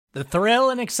The thrill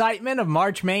and excitement of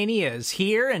March Mania is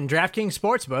here, and DraftKings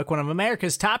Sportsbook, one of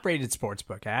America's top-rated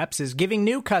sportsbook apps, is giving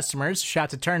new customers a shot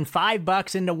to turn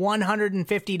 $5 into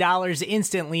 $150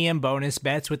 instantly in bonus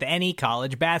bets with any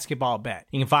college basketball bet.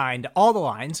 You can find all the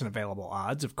lines and available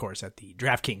odds, of course, at the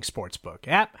DraftKings Sportsbook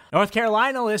app. North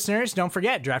Carolina listeners, don't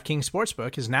forget, DraftKings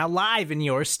Sportsbook is now live in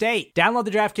your state. Download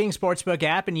the DraftKings Sportsbook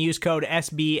app and use code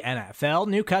SBNFL.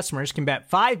 New customers can bet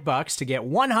 $5 to get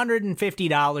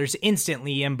 $150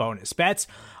 instantly in bonus bets,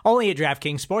 only at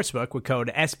DraftKings Sportsbook with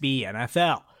code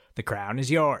SBNFL. The crown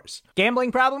is yours.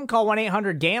 Gambling problem? Call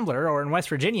 1-800-GAMBLER, or in West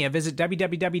Virginia, visit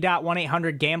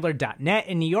www.1800gambler.net.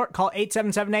 In New York, call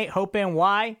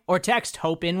 8778-HOPE-NY or text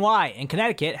HOPE-NY. In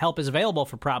Connecticut, help is available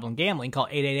for problem gambling. Call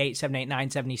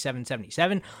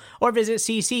 888-789-7777 or visit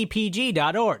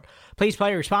ccpg.org. Please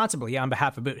play responsibly on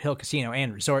behalf of Boot Hill Casino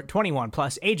and Resort. 21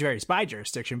 plus, age varies by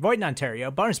jurisdiction. Void in Ontario.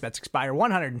 Bonus bets expire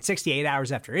 168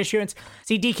 hours after issuance.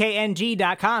 See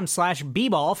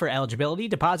dkng.com/bball for eligibility,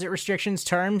 deposit restrictions,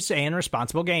 terms, and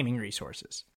responsible gaming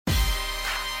resources.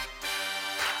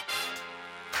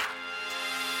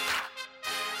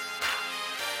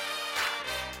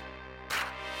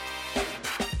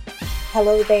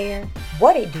 Hello there.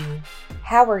 What it do?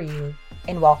 How are you?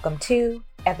 And welcome to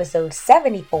episode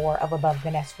 74 of Above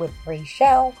the Nest with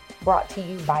Rachel, brought to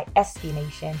you by SB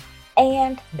Nation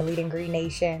and Bleeding Green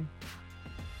Nation.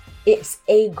 It's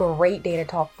a great day to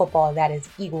talk football. That is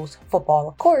Eagles football,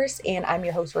 of course, and I'm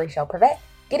your host, Rachel Prevet,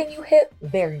 getting you hip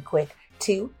very quick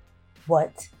to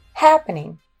what's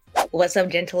happening. What's up,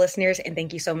 gentle listeners, and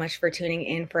thank you so much for tuning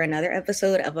in for another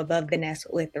episode of Above the Nest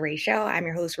with Rachel. I'm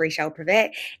your host, Rachel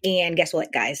Prevet, and guess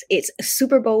what, guys? It's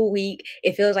Super Bowl week.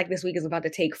 It feels like this week is about to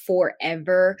take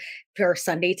forever for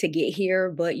Sunday to get here,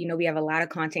 but we have a lot of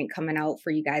content coming out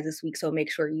for you guys this week, so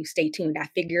make sure you stay tuned. I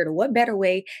figured what better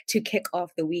way to kick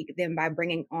off the week than by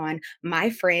bringing on my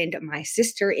friend, my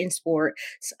sister in sport.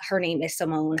 Her name is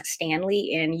Simone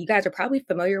Stanley, and you guys are probably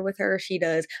familiar with her. She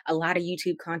does a lot of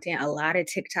YouTube content, a lot of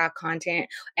TikTok content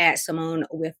at Simone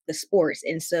with the sports,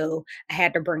 and so I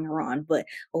had to bring her on. But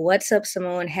what's up,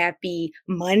 Simone? Happy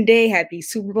Monday, happy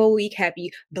Super Bowl week,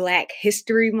 happy Black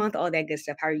History Month, all that good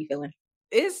stuff. How are you feeling?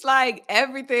 It's like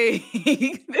everything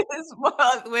this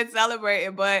month we're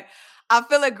celebrating, but I'm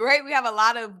feeling great. We have a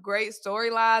lot of great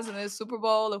storylines in this Super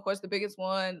Bowl. Of course, the biggest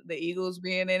one, the Eagles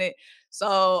being in it.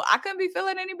 So I couldn't be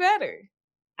feeling any better.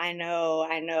 I know.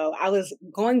 I was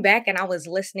going back and I was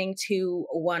listening to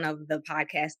one of the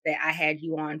podcasts that I had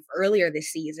you on earlier this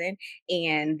season,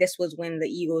 and this was when the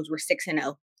Eagles were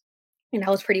 6-0. And I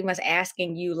was pretty much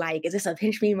asking you, like, is this a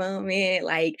pinch me moment?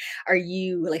 Like, how are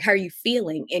you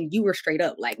feeling? And you were straight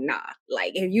up like, nah.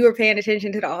 Like, if you were paying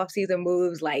attention to the offseason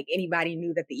moves, like, anybody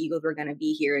knew that the Eagles were going to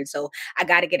be here. And so I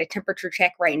got to get a temperature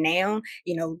check right now.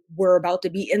 We're about to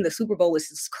be in the Super Bowl, which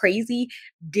is crazy.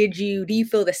 Do you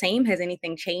feel the same? Has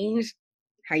anything changed?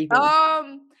 How are you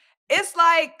feeling? It's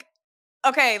like,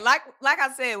 okay, like I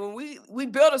said, when we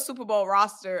built a Super Bowl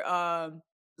roster,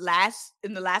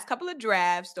 in the last couple of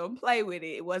drafts, don't play with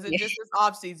it. It wasn't just this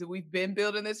offseason. We've been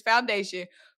building this foundation,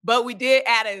 but we did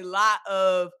add a lot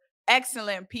of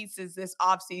excellent pieces this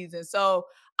offseason. So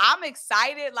I'm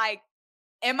excited. Like,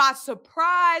 am I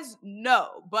surprised?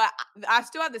 No, but I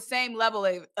still have the same level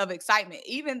of excitement.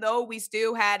 Even though we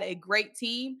still had a great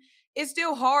team, it's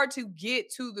still hard to get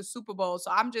to the Super Bowl.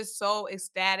 So I'm just so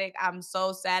ecstatic. I'm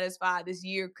so satisfied. This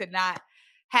year could not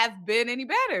have been any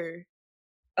better.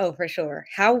 Oh, for sure.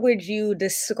 How would you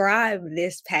describe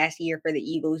this past year for the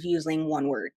Eagles using one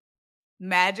word?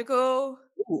 Magical.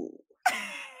 Ooh,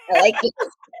 I like it.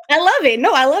 I love it.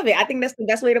 No, I love it. I think that's the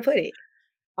best way to put it.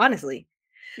 Honestly.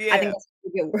 I think Yeah. that's a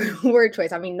good word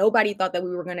choice. I mean, nobody thought that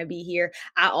we were going to be here.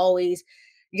 I always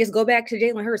just go back to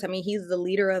Jalen Hurts. I mean, he's the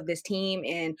leader of this team,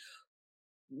 and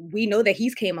we know that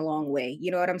he's came a long way.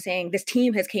 You know what I'm saying? This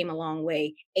team has came a long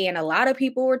way. And a lot of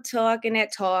people were talking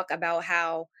that talk about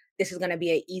how this is going to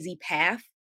be an easy path.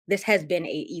 This has been an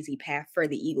easy path for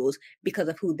the Eagles because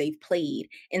of who they've played.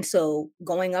 And so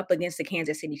going up against the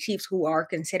Kansas City Chiefs, who are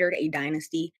considered a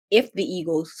dynasty, if the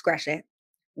Eagles, scratch that,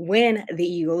 when the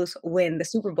Eagles win the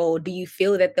Super Bowl, do you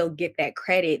feel that they'll get that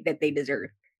credit that they deserve?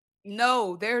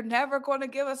 No, they're never going to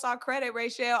give us our credit,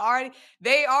 Rachel.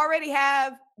 They already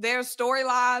have their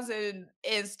storylines and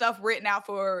stuff written out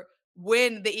for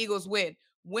when the Eagles win.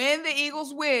 When the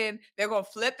Eagles win, they're going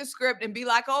to flip the script and be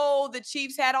like, oh, the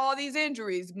Chiefs had all these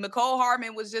injuries. McCole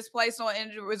Hardman was just placed on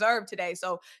injury reserve today.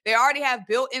 So they already have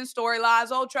built-in storylines.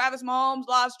 Oh, Travis Mahomes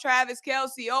lost Travis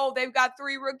Kelce. Oh, they've got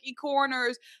 3 rookie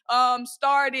corners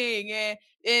starting.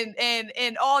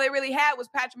 And all they really had was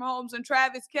Patrick Mahomes and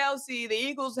Travis Kelce. The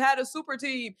Eagles had a super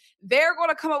team. They're going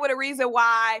to come up with a reason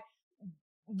why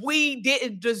we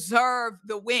didn't deserve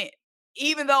the win.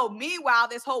 Even though, meanwhile,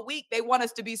 this whole week, they want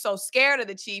us to be so scared of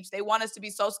the Chiefs. They want us to be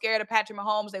so scared of Patrick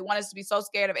Mahomes. They want us to be so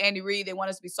scared of Andy Reid. They want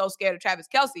us to be so scared of Travis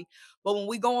Kelce. But when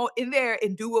we go in there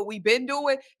and do what we've been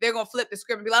doing, they're going to flip the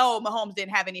script and be like, oh, Mahomes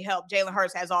didn't have any help. Jalen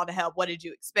Hurts has all the help. What did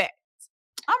you expect?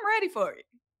 I'm ready for it.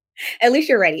 At least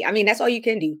you're ready. I mean, that's all you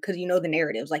can do because you know the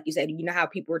narratives. Like you said, you know how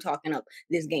people were talking up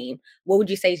this game. What would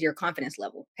you say is your confidence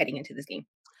level heading into this game?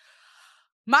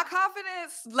 My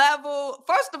confidence level,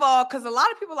 first of all, because a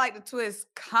lot of people like to twist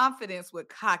confidence with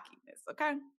cockiness,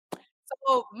 okay?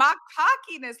 So my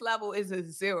cockiness level is a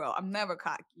 0. I'm never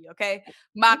cocky, okay?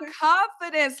 My Okay.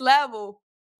 confidence level,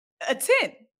 a 10.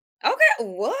 Okay.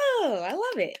 Whoa. I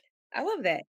love it. I love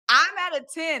that. I'm at a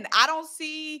 10. I don't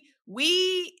see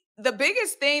the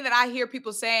biggest thing that I hear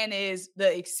people saying is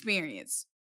the experience.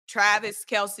 Travis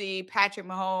Kelce, Patrick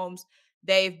Mahomes,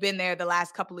 they've been there the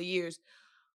last couple of years.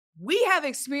 We have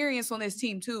experience on this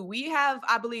team too. We have,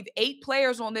 I believe, 8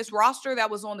 players on this roster that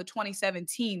was on the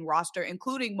 2017 roster,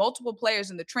 including multiple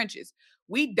players in the trenches.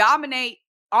 We dominate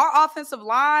our offensive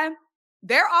line.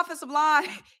 Their offensive line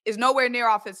is nowhere near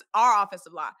our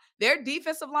offensive line. Their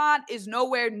defensive line is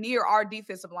nowhere near our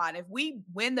defensive line. If we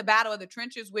win the battle of the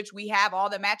trenches, which we have all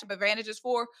the matchup advantages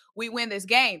for, we win this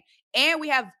game. And we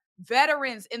have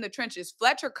veterans in the trenches.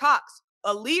 Fletcher Cox,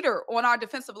 a leader on our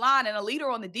defensive line and a leader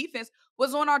on the defense,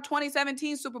 was on our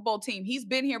 2017 Super Bowl team. He's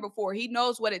been here before. He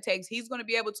knows what it takes. He's going to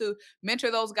be able to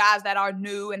mentor those guys that are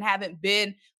new and haven't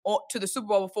been to the Super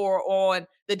Bowl before on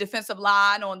the defensive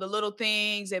line, on the little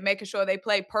things, and making sure they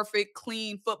play perfect,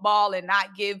 clean football and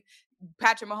not give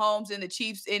Patrick Mahomes and the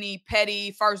Chiefs any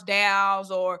petty first downs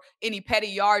or any petty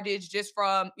yardage just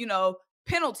from,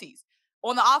 penalties.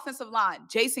 On the offensive line,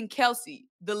 Jason Kelce,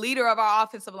 the leader of our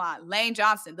offensive line, Lane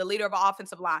Johnson, the leader of our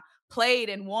offensive line, played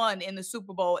and won in the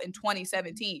Super Bowl in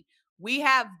 2017. We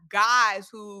have guys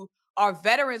who are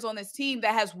veterans on this team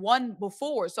that has won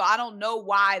before. So I don't know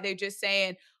why they're just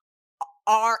saying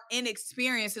our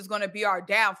inexperience is going to be our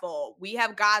downfall. We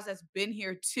have guys that's been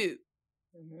here too.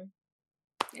 Mm-hmm.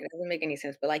 It doesn't make any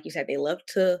sense. But like you said, they love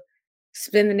to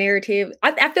spin the narrative.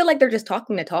 I feel like they're just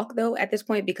talking the talk though at this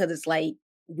point because it's like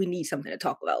we need something to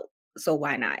talk about. So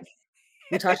why not?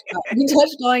 You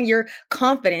touched on your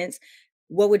confidence.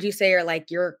 What would you say are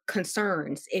like your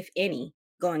concerns, if any,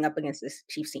 going up against this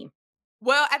Chiefs team?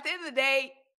 Well, at the end of the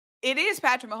day, it is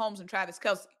Patrick Mahomes and Travis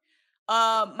Kelce.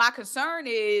 My concern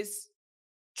is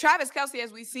Travis Kelce,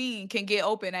 as we've seen, can get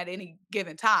open at any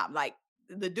given time. Like,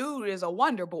 the dude is a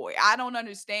wonder boy. I don't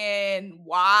understand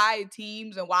why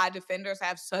teams and why defenders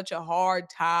have such a hard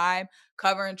time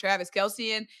covering Travis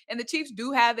Kelce. And the Chiefs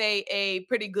do have a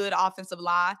pretty good offensive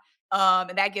line.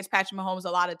 And that gives Patrick Mahomes a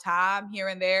lot of time here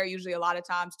and there, usually a lot of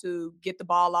times to get the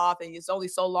ball off. And it's only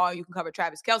so long you can cover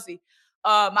Travis Kelce.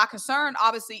 My concern,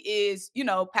 obviously, is,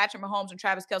 Patrick Mahomes and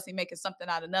Travis Kelce making something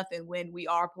out of nothing when we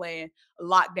are playing a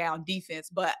lockdown defense.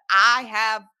 But I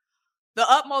have the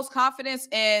utmost confidence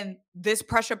in this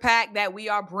pressure pack that we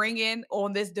are bringing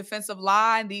on this defensive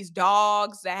line. These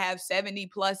dogs that have 70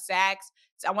 plus sacks.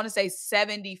 I want to say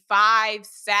 75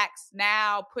 sacks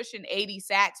now, pushing 80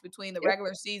 sacks between the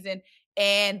regular season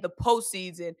and the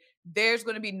postseason. There's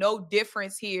going to be no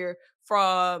difference here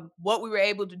from what we were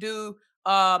able to do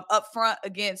up front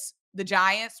against the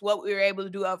Giants, what we were able to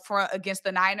do up front against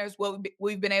the Niners, what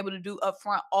we've been able to do up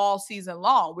front all season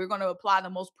long. We're going to apply the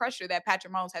most pressure that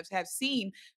Patrick Mahomes have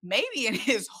seen maybe in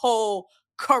his whole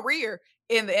career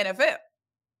in the NFL.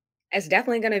 It's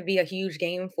definitely going to be a huge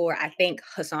game for, I think,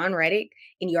 Hassan Reddick.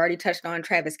 And you already touched on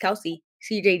Travis Kelce,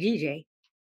 CJGJ.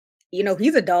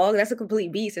 He's a dog. That's a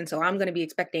complete beast. And so I'm going to be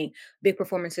expecting big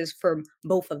performances from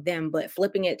both of them. But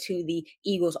flipping it to the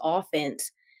Eagles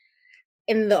offense,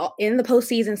 in the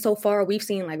postseason so far, we've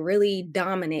seen like really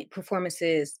dominant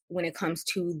performances when it comes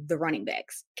to the running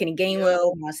backs. Kenny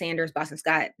Gainwell, Miles Sanders, Boston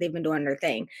Scott, they've been doing their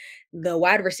thing. The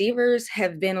wide receivers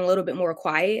have been a little bit more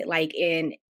quiet. Like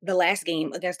in the last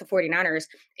game against the 49ers,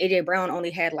 AJ Brown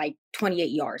only had like 28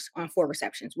 yards on 4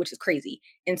 receptions, which is crazy.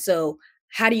 And so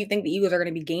how do you think the Eagles are going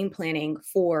to be game planning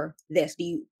for this? Do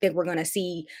you think we're going to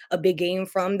see a big game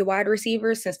from the wide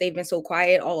receivers since they've been so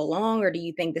quiet all along? Or do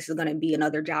you think this is going to be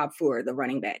another job for the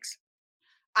running backs?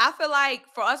 I feel like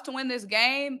for us to win this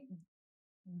game,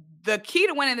 the key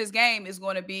to winning this game is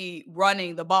going to be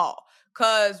running the ball.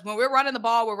 Because when we're running the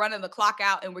ball, we're running the clock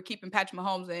out and we're keeping Patrick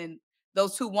Mahomes and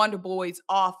those 2 wonder boys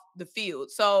off the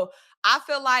field. So I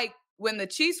feel like when the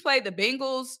Chiefs played the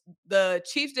Bengals, the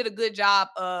Chiefs did a good job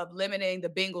of limiting the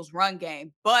Bengals' run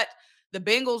game, but the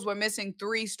Bengals were missing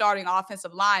 3 starting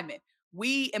offensive linemen.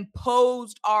 We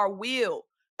imposed our will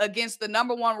against the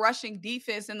number one rushing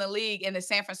defense in the league in the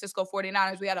San Francisco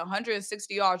 49ers. We had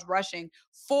 160 yards rushing,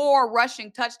 4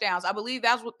 rushing touchdowns. I believe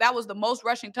that was the most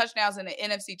rushing touchdowns in the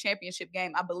NFC Championship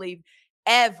game, I believe,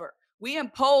 ever. We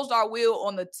imposed our will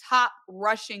on the top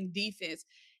rushing defense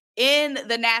in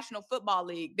the National Football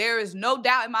League. There is no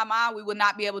doubt in my mind we would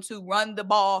not be able to run the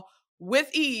ball with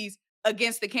ease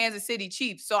against the Kansas City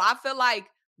Chiefs. So I feel like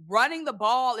running the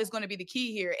ball is going to be the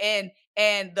key here. And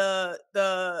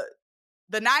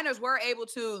the Niners were able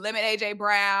to limit AJ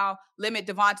Brown, limit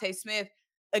Devontae Smith.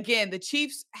 Again, the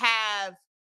Chiefs have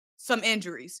some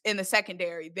injuries in the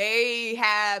secondary. They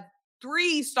have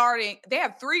 3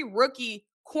 rookie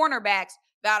cornerbacks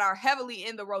that are heavily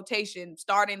in the rotation,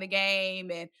 starting the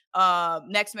game and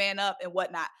next man up and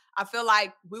whatnot. I feel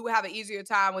like we would have an easier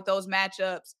time with those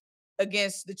matchups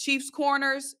against the Chiefs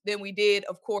corners than we did,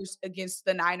 of course, against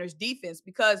the Niners defense,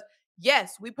 because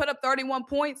yes, we put up 31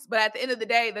 points, but at the end of the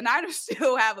day, the Niners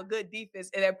still have a good defense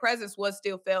and their presence was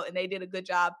still felt, and they did a good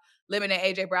job limiting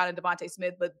AJ Brown and Devontae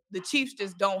Smith, but the Chiefs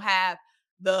just don't have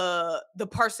the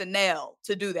personnel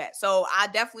to do that. So I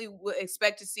definitely would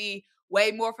expect to see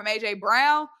way more from AJ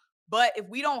Brown, but if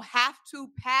we don't have to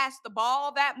pass the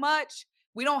ball that much,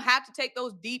 we don't have to take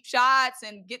those deep shots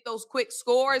and get those quick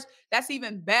scores, that's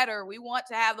even better. We want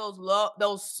to have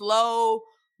those slow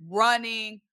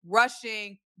running,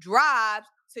 rushing drives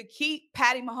to keep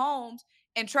Patty Mahomes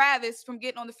and Travis from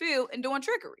getting on the field and doing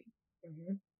trickery.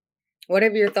 Mm-hmm. What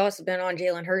have your thoughts been on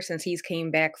Jalen Hurts since he's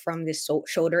came back from this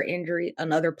shoulder injury?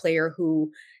 Another player who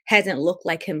hasn't looked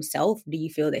like himself. Do you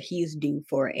feel that he's due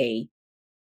for a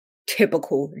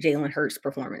typical Jalen Hurts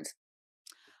performance?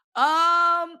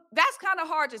 That's kind of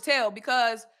hard to tell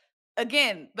because,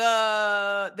 again,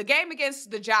 the game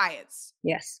against the Giants.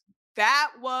 Yes.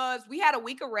 We had a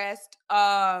week of rest.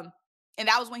 And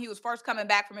that was when he was first coming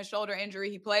back from his shoulder injury.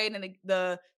 He played in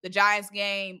the Giants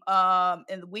game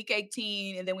in the week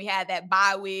 18, and then we had that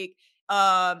bye week,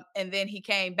 and then he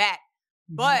came back.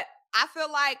 Mm-hmm. But I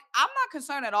feel like I'm not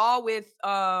concerned at all with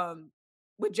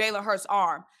Jalen Hurts'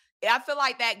 arm. I feel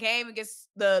like that game against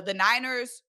the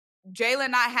Niners, Jalen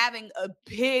not having a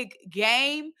big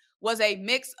game was a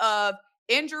mix of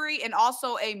injury and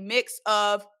also a mix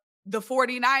of the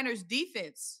 49ers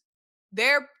defense.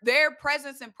 Their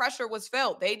presence and pressure was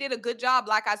felt. They did a good job,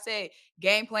 like I said,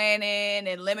 game planning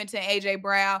and limiting AJ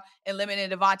Brown and limiting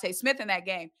Devontae Smith in that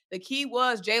game. The key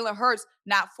was Jalen Hurts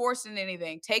not forcing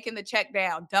anything, taking the check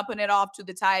down, dumping it off to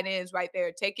the tight ends right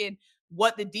there, taking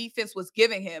what the defense was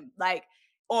giving him. Like,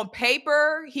 on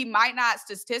paper, he might not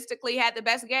statistically had the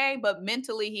best game, but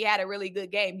mentally he had a really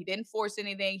good game. He didn't force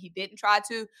anything. He didn't try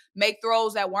to make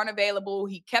throws that weren't available.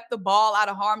 He kept the ball out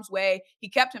of harm's way. He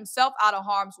kept himself out of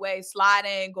harm's way,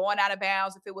 sliding, going out of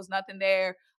bounds if it was nothing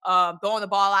there, throwing the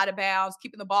ball out of bounds,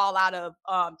 keeping the ball out of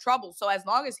trouble. So as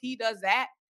long as he does that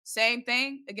same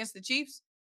thing against the Chiefs,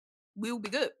 we will be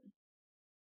good.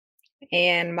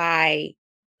 And my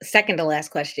second to last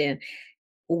question,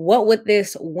 what would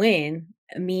this win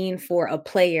mean for a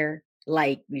player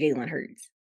like Jalen Hurts?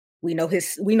 We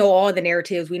know all the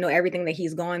narratives, we know everything that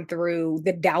he's gone through,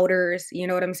 the doubters, you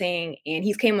know what I'm saying? And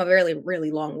he's came a really,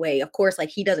 really long way. Of course, like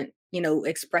he doesn't,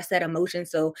 express that emotion,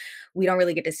 so we don't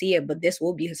really get to see it, but this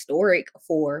will be historic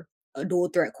for a dual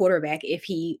threat quarterback if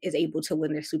he is able to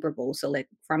win the Super Bowl. So like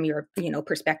from your,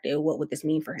 perspective, what would this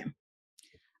mean for him?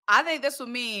 I think this would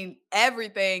mean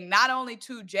everything, not only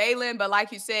to Jalen, but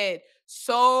like you said,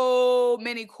 so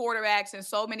many quarterbacks and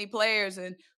so many players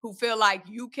and who feel like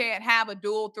you can't have a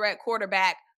dual threat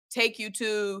quarterback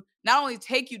not only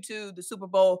take you to the Super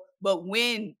Bowl, but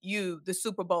win you the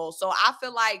Super Bowl. So I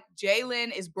feel like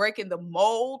Jalen is breaking the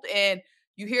mold, and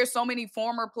you hear so many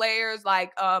former players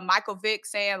like Michael Vick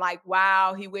saying like,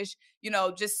 wow, he wish,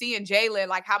 just seeing Jalen,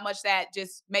 like how much that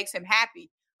just makes him happy.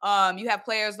 You have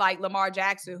players like Lamar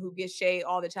Jackson who gets shade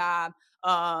all the time.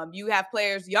 You have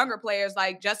younger players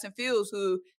like Justin Fields,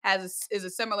 who is a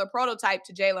similar prototype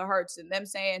to Jalen Hurts, and them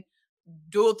saying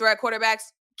dual threat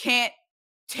quarterbacks can't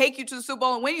take you to the Super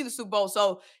Bowl and win you the Super Bowl.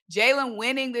 So Jalen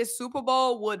winning this Super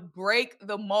Bowl would break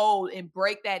the mold and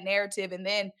break that narrative. And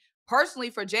then personally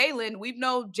for Jalen, we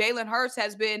know Jalen Hurts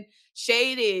has been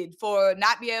shaded for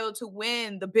not being able to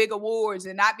win the big awards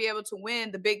and not be able to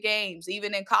win the big games,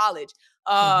 even in college.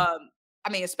 I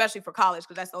mean, especially for college,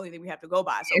 because that's the only thing we have to go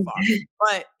by so far.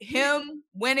 But him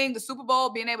winning the Super Bowl,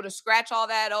 being able to scratch all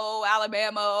that,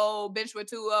 Alabama, bench with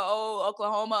Tua,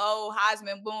 Oklahoma,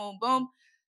 Heisman, boom, boom,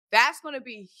 that's going to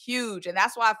be huge. And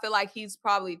that's why I feel like he's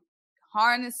probably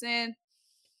harnessing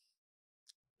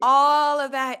all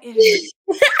of that energy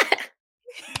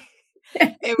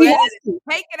and ready to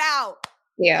take it out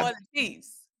for the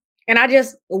Chiefs. And I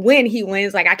just, when he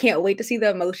wins, like, I can't wait to see the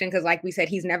emotion because, like we said,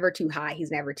 he's never too high,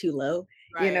 he's never too low,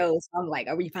 Right. So I'm like,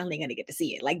 are we finally gonna get to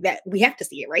see it? Like that, we have to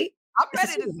see it, right? I'm It's a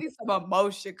ready to Super see Bowl. some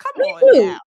emotion. Come Me on too.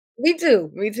 now. Me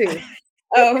too.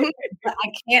 But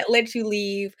I can't let you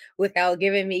leave without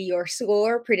giving me your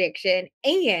score prediction.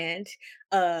 And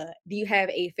do you have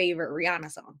a favorite Rihanna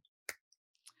song?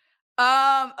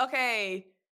 Okay.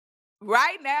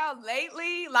 Right now,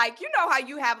 lately, like you know how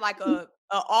you have like a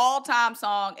all-time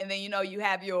song and then you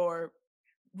have your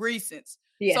recents.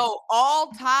 Yes. So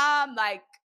all time, like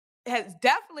has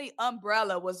definitely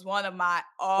Umbrella was one of my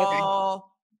Okay.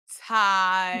 all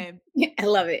time I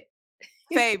love it.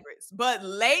 favorites. But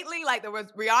lately, like the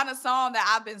Rihanna song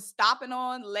that I've been stopping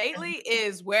on lately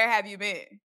is Where Have You Been?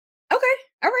 Okay.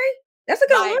 All right. That's a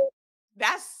good one. Like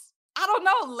that's I don't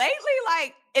know. Lately,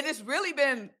 like it has really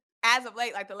been as of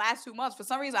late, like the last 2 months, for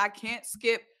some reason I can't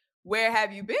skip Where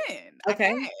Have You Been? I Okay.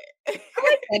 can't. I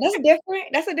like that. That's different.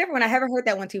 That's a different one. I haven't heard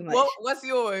that one too much. What's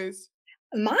yours?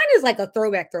 Mine is like a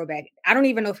throwback. I don't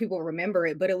even know if people remember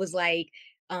it, but it was like,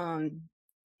 um,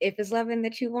 if it's loving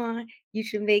that you want, you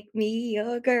should make me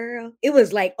your girl. It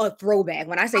was like a throwback.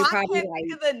 When I say I probably can't like,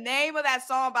 think of the name of that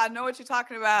song, but I know what you're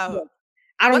talking yeah, about.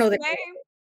 I don't What's know the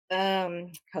the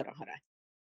name? hold on.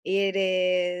 It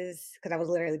is because I was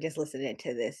literally just listening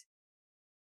to this.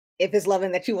 If it's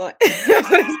loving that you want. That's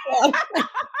what it's called. That's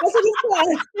what it's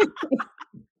called.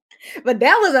 But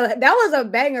that was a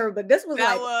banger, but this was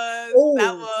That like, was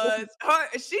that oh, was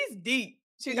her. She's deep.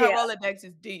 Her yeah. Rolodex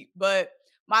is deep. But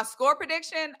my score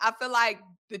prediction, I feel like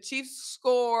the Chiefs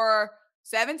score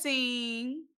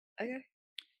 17 Okay.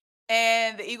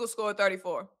 and the Eagles score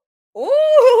 34. Ooh,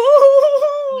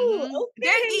 Mhm.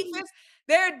 okay.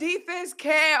 Their defense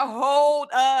can't hold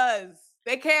us.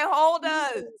 They can't hold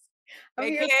us. I'm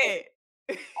They here for it. can't.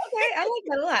 Okay, I like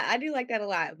that a lot. I do like that a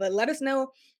lot. But let us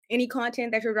know any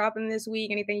content that you're dropping this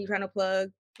week, anything you're trying to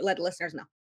plug, let the listeners know.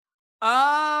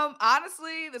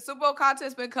 Honestly, the Super Bowl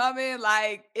content's been coming.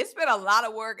 Like, it's been a lot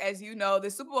of work, as you know. The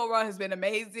Super Bowl run has been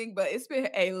amazing, but it's been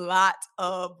a lot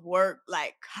of work,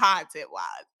 like content wise.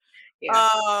 Yeah.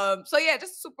 So yeah,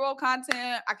 just Super Bowl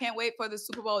content. I can't wait for the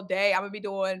Super Bowl day. I'm gonna be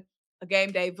doing a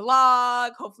game day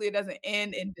vlog. Hopefully, it doesn't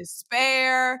end in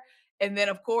despair. And then,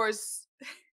 of course,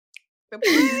 the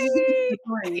parade. The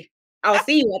parade. I'll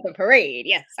see you at the parade.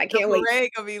 Yes, I The can't wait.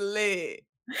 parade gonna be lit.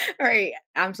 All right.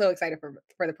 I'm so excited for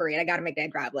the parade. I gotta make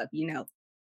that drive up, It's Yeah,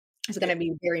 gonna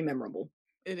be very memorable.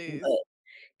 it is. But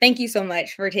thank you so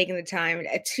much for taking the time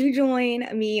to join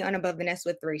me on Above the Nest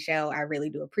with Rachel. I really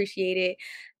do appreciate it.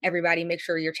 Everybody, make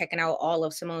sure you're checking out all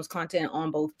of Simone's content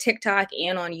on both TikTok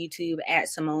and on YouTube at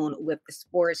Simone with the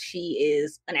Sports. She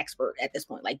is an expert at this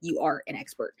point. Like, you are an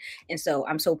expert. And so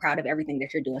I'm so proud of everything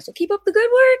that you're doing. So keep up the good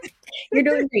work. You're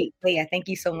doing great. But yeah, thank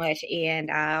you so much.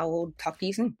 And I will talk to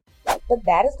you soon. But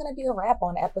that is going to be a wrap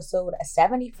on episode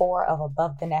 74 of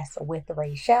Above the Nest with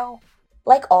Rachel.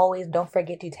 Like always, don't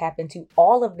forget to tap into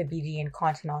all of the BGN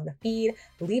content on the feed,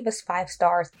 leave us 5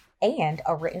 stars and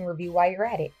a written review while you're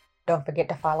at it. Don't forget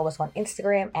to follow us on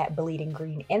Instagram at Bleeding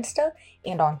Green Insta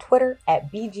and on Twitter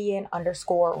at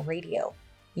BGN_radio.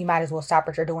 You might as well stop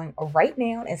what you're doing right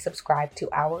now and subscribe to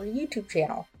our YouTube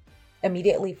channel.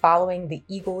 Immediately following the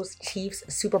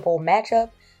Eagles-Chiefs Super Bowl matchup,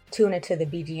 tune into the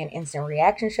BGN Instant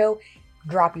Reaction Show.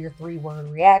 Drop your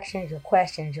 3-word reactions, your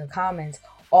questions, your comments,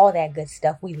 all that good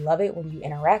stuff. We love it when you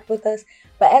interact with us.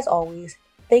 But as always,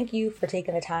 thank you for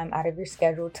taking the time out of your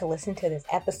schedule to listen to this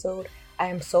episode. I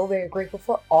am so very grateful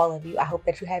for all of you. I hope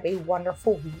that you have a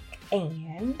wonderful week,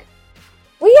 and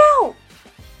we out!